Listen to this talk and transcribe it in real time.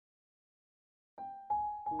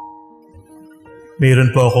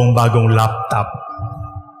Mayroon po akong bagong laptop.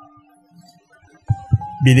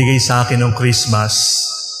 Binigay sa akin noong Christmas,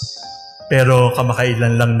 pero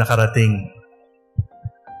kamakailan lang nakarating.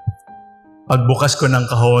 Pagbukas ko ng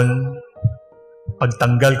kahon,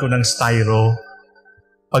 pagtanggal ko ng styro,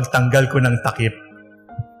 pagtanggal ko ng takip,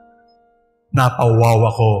 napawaw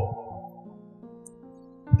ako.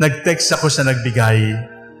 Nag-text ako sa nagbigay,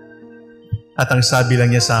 at ang sabi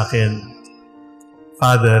lang niya sa akin,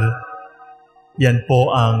 "Father, yan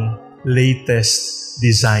po ang latest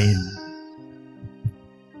design."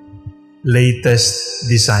 Latest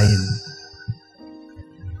design.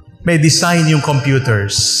 May design yung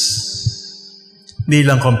computers. Hindi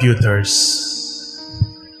lang computers.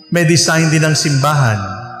 May design din ng simbahan.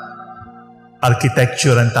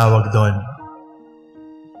 Architecture ang tawag doon.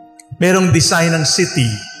 Merong design ng city.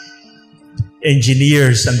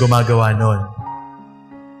 Engineers ang gumagawa noon.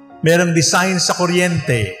 Merong design sa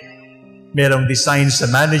kuryente. Merong design sa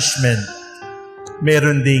management.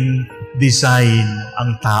 Meron ding design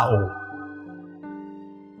ang tao.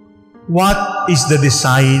 What is the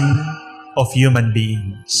design of human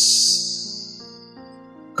beings?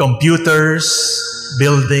 Computers,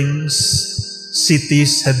 buildings,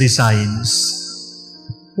 cities have designs.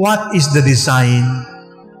 What is the design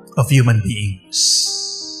of human beings?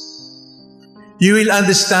 You will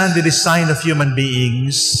understand the design of human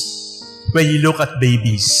beings when you look at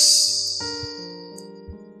babies.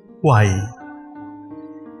 Why?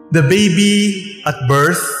 The baby at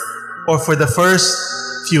birth or for the first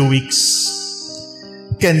few weeks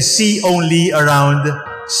can see only around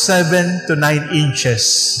 7 to 9 inches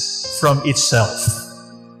from itself.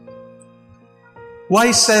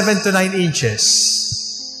 Why 7 to 9 inches?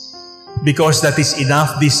 Because that is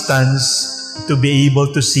enough distance to be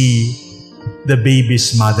able to see the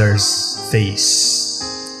baby's mother's face.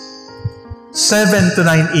 7 to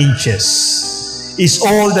 9 inches is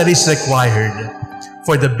all that is required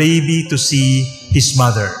for the baby to see his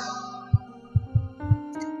mother.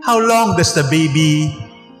 How long does the baby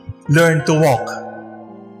learn to walk?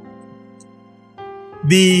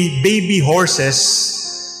 The baby horses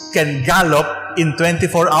can gallop in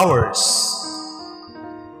 24 hours.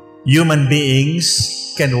 Human beings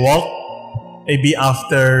can walk maybe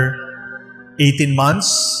after 18 months,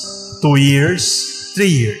 2 years, 3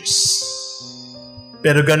 years.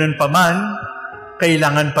 Pero ganun pa man,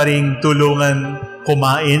 kailangan pa rin tulungan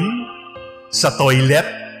kumain sa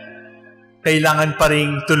toilet. Kailangan pa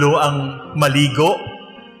rin tuluang maligo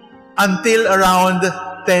until around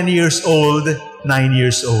 10 years old, 9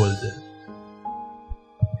 years old.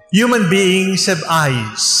 Human beings have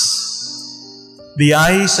eyes. The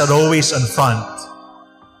eyes are always on front.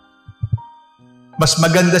 Mas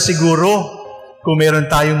maganda siguro kung meron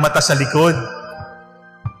tayong mata sa likod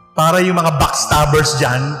para yung mga backstabbers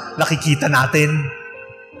dyan, nakikita natin.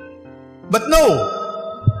 But no,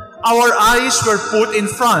 our eyes were put in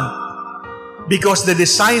front. Because the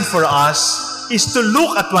design for us is to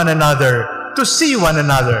look at one another, to see one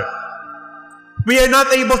another. We are not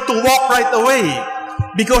able to walk right away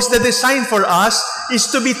because the design for us is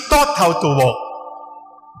to be taught how to walk.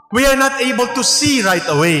 We are not able to see right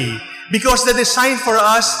away because the design for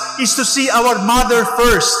us is to see our mother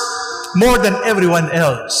first, more than everyone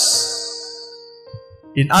else.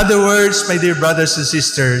 In other words, my dear brothers and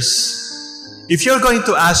sisters, if you're going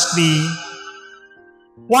to ask me,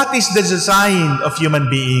 what is the design of human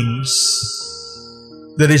beings?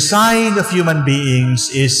 The design of human beings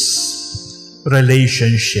is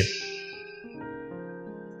relationship.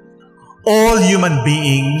 All human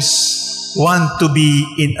beings want to be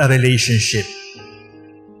in a relationship.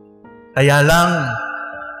 Kaya lang,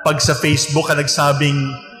 pag sa Facebook ka nagsabing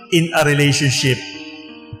in a relationship,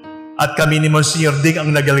 at kami ni Monsignor Ding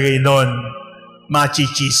ang nagalagay doon,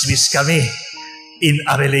 machichismis kami in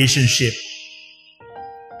a relationship.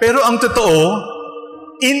 Pero ang totoo,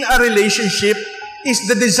 in a relationship is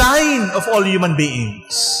the design of all human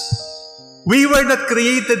beings. We were not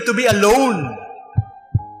created to be alone.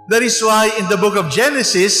 That is why in the book of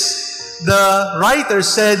Genesis, the writer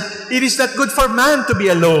said, "It is not good for man to be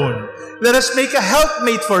alone. Let us make a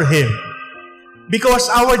helpmate for him." Because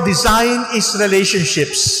our design is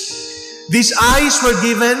relationships. These eyes were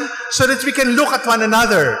given so that we can look at one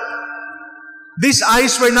another. These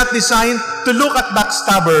eyes were not designed to look at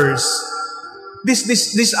backstabbers.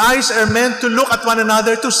 These eyes are meant to look at one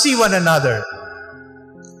another, to see one another.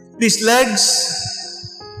 These legs,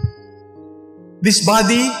 this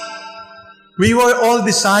body, we were all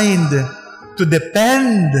designed to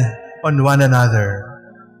depend on one another.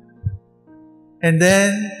 And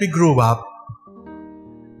then we grew up.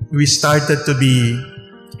 We started to be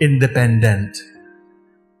independent.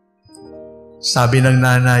 Sabi ng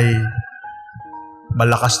nanay,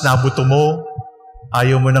 malakas na buto mo,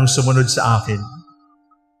 ayaw mo nang sumunod sa akin.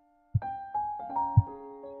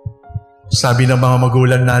 Sabi ng mga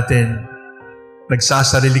magulang natin,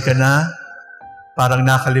 nagsasarili ka na, parang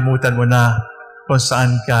nakalimutan mo na kung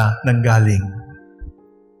saan ka nanggaling.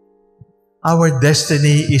 Our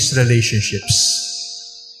destiny is relationships.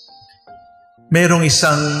 Merong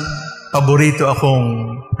isang paborito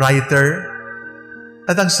akong writer,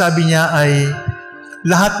 at ang sabi niya ay,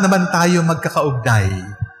 lahat naman tayo magkakaugnay.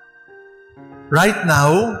 Right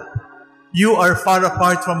now, you are far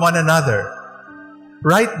apart from one another.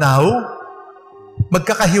 Right now,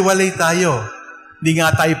 magkakahiwalay tayo. Hindi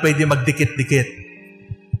nga tayo pwede magdikit-dikit.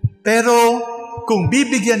 Pero, kung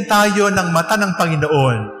bibigyan tayo ng mata ng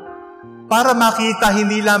Panginoon, para makita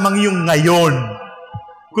hindi lamang yung ngayon,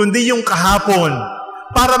 kundi yung kahapon,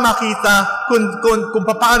 para makita kung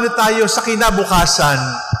paano tayo sa kinabukasan,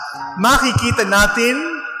 makikita natin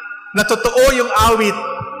na totoo yung awit,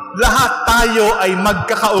 lahat tayo ay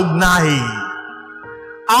magkakaugnay.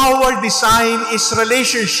 Our design is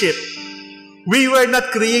relationship. We were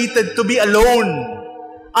not created to be alone.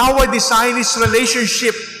 Our design is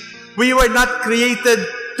relationship. We were not created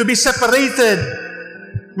to be separated.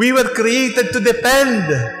 We were created to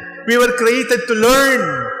depend. We were created to learn.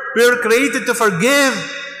 We were created to forgive.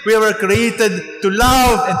 We were created to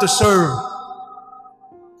love and to serve.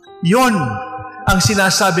 Yon ang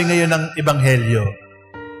sinasabi ngayon ng Ebanghelyo.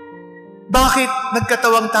 Bakit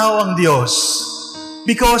nagkatawang tao ang Diyos?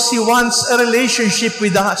 Because He wants a relationship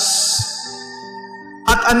with us.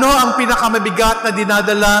 At ano ang pinakamabigat na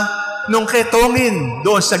dinadala nung ketongin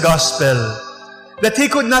doon sa gospel? That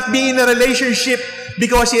he could not be in a relationship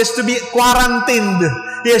because he has to be quarantined.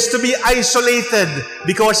 He has to be isolated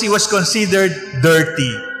because he was considered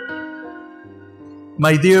dirty.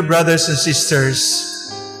 My dear brothers and sisters,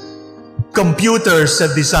 computers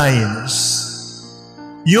have designs.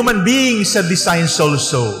 Human beings have designs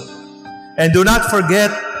also. And do not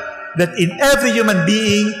forget that in every human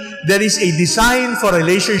being, there is a design for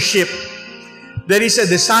relationship. There is a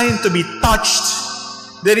design to be touched.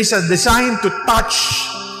 There is a design to touch.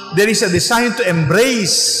 There is a design to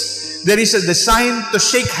embrace. There is a design to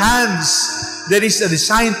shake hands. There is a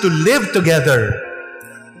design to live together.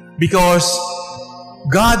 Because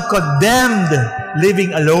God condemned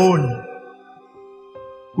living alone.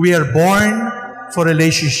 We are born for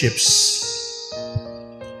relationships.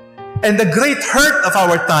 And the great hurt of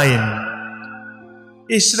our time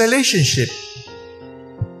is relationship.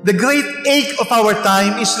 The great ache of our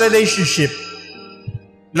time is relationship.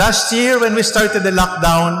 Last year, when we started the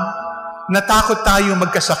lockdown, natakot tayong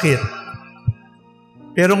magkasakit.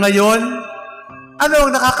 Pero ngayon, ano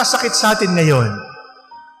ang nakakasakit sa atin ngayon?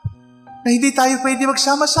 Na hindi tayo pwede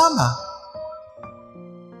magsama-sama.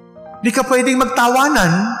 Hindi ka pwedeng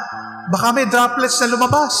magtawanan, baka may droplets na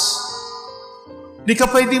lumabas. Hindi ka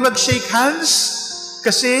pwedeng mag-shake hands,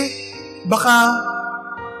 kasi baka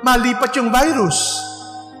malipat yung virus.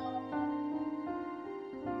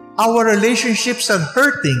 Our relationships are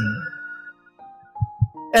hurting.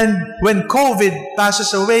 And when COVID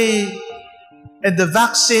passes away and the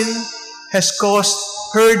vaccine has caused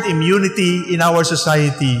herd immunity in our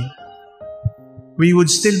society, we would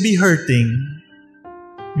still be hurting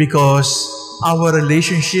because our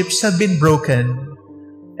relationships have been broken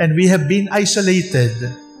and we have been isolated,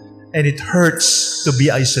 and it hurts to be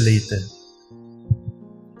isolated.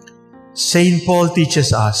 St. Paul teaches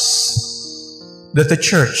us that the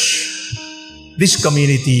church, this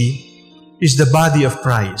community, is the body of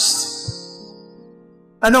Christ.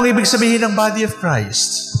 Anong ibig sabihin ng body of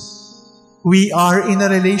Christ? We are in a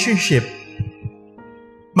relationship.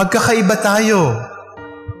 Magkakaiba tayo.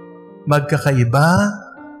 Magkakaiba,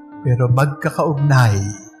 pero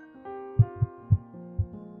magkakaugnay.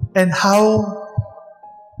 And how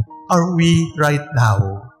are we right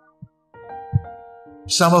now?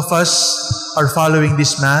 Some of us are following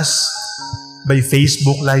this Mass by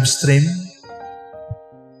Facebook live stream.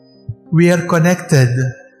 We are connected,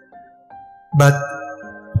 but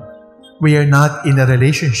we are not in a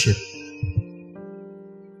relationship.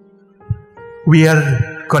 We are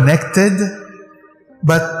connected,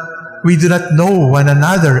 but we do not know one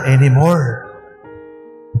another anymore.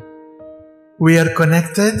 We are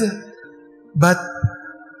connected, but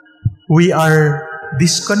we are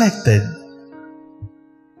disconnected.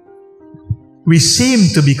 We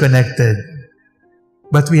seem to be connected,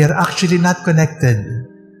 but we are actually not connected.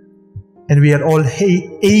 And we are all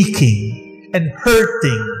aching and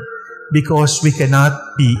hurting because we cannot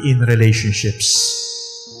be in relationships.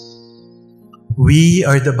 We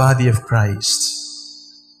are the body of Christ,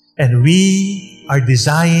 and we are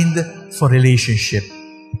designed for relationship.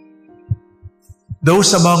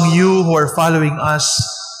 Those among you who are following us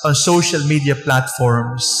on social media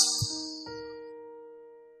platforms,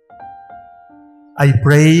 I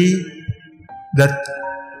pray that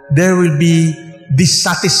there will be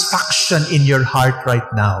dissatisfaction in your heart right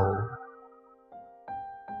now,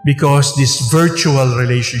 because this virtual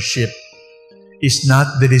relationship is not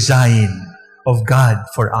the design of God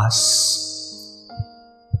for us.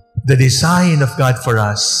 The design of God for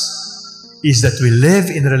us is that we live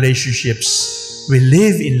in relationships, we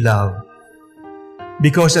live in love.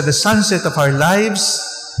 Because at the sunset of our lives,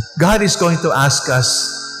 God is going to ask us,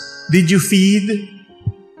 did you feed?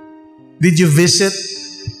 Did you visit?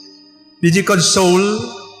 Did you console?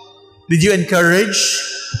 Did you encourage?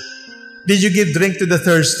 Did you give drink to the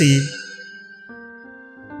thirsty?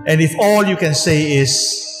 And if all you can say is,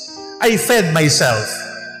 I fed myself,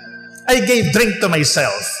 I gave drink to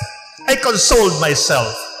myself, I consoled myself,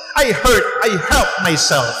 I helped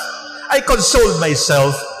myself, I consoled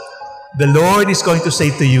myself, the Lord is going to say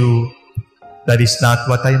to you, that is not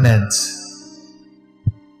what I meant.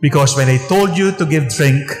 Because when I told you to give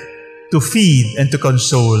drink, to feed, and to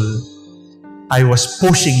console, I was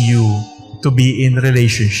pushing you to be in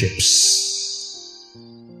relationships.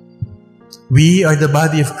 We are the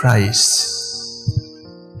body of Christ,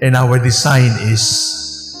 and our design is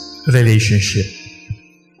relationship.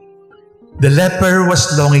 The leper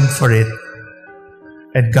was longing for it,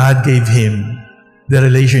 and God gave him the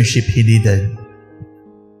relationship he needed.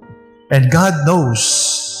 And God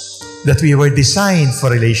knows that we were designed for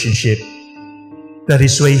relationship. That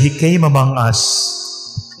is why He came among us.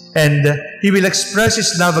 And He will express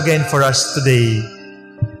His love again for us today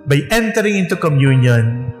by entering into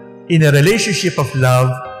communion in a relationship of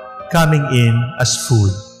love, coming in as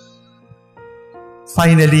food.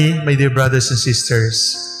 Finally, my dear brothers and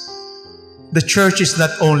sisters, the church is not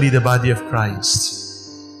only the body of Christ.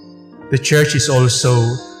 The church is also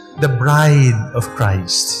the bride of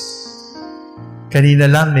Christ.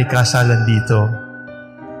 Kanina lang may kasalan dito,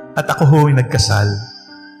 at ako ho'y nagkasal.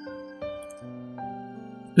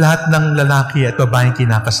 Lahat ng lalaki at babaeng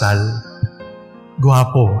kinakasal,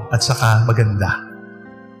 gwapo at saka maganda.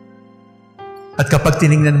 At kapag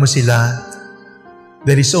tiningnan mo sila,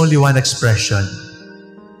 there is only one expression,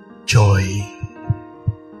 joy.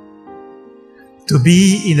 To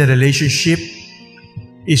be in a relationship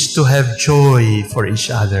is to have joy for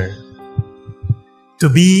each other.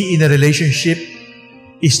 To be in a relationship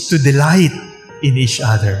is to delight in each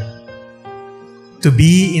other. To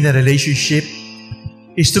be in a relationship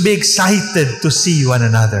is to be excited to see one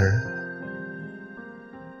another.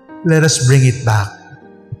 Let us bring it back.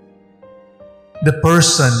 The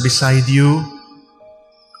person beside you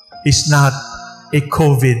is not a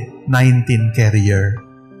COVID-19 carrier.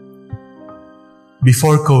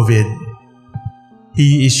 Before COVID,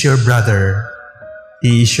 he is your brother,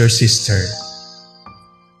 he is your sister.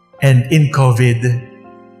 And in COVID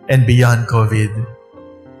and beyond COVID,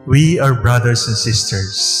 we are brothers and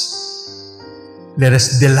sisters. Let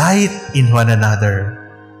us delight in one another.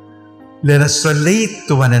 Let us relate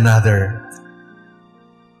to one another.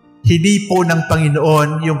 Hindi po ng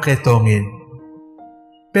Panginoon yung ketongin,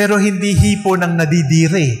 pero hindi hipo ng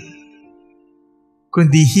nadidire,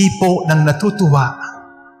 kundi hipo ng natutuwa,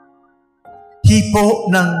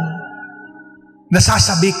 hipo ng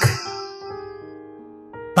nasasabik.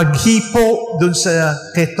 Paghipo dun sa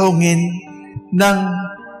ketongin ng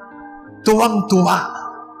tuwang-tuwa.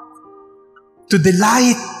 To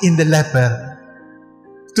delight in the leper.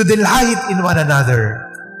 To delight in one another.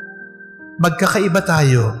 Magkakaiba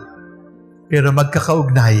tayo, pero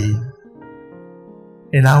magkakaugnay.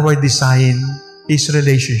 And our design is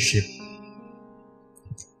relationship.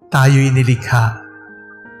 Tayo inilikha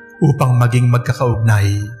upang maging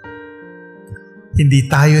magkakaugnay. Hindi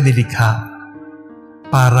tayo nilikha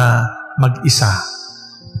para mag-isa.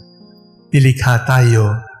 Nilikha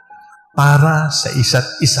tayo para sa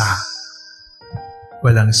isa't isa.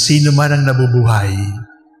 Walang sino man ang nabubuhay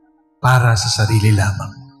para sa sarili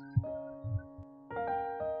lamang.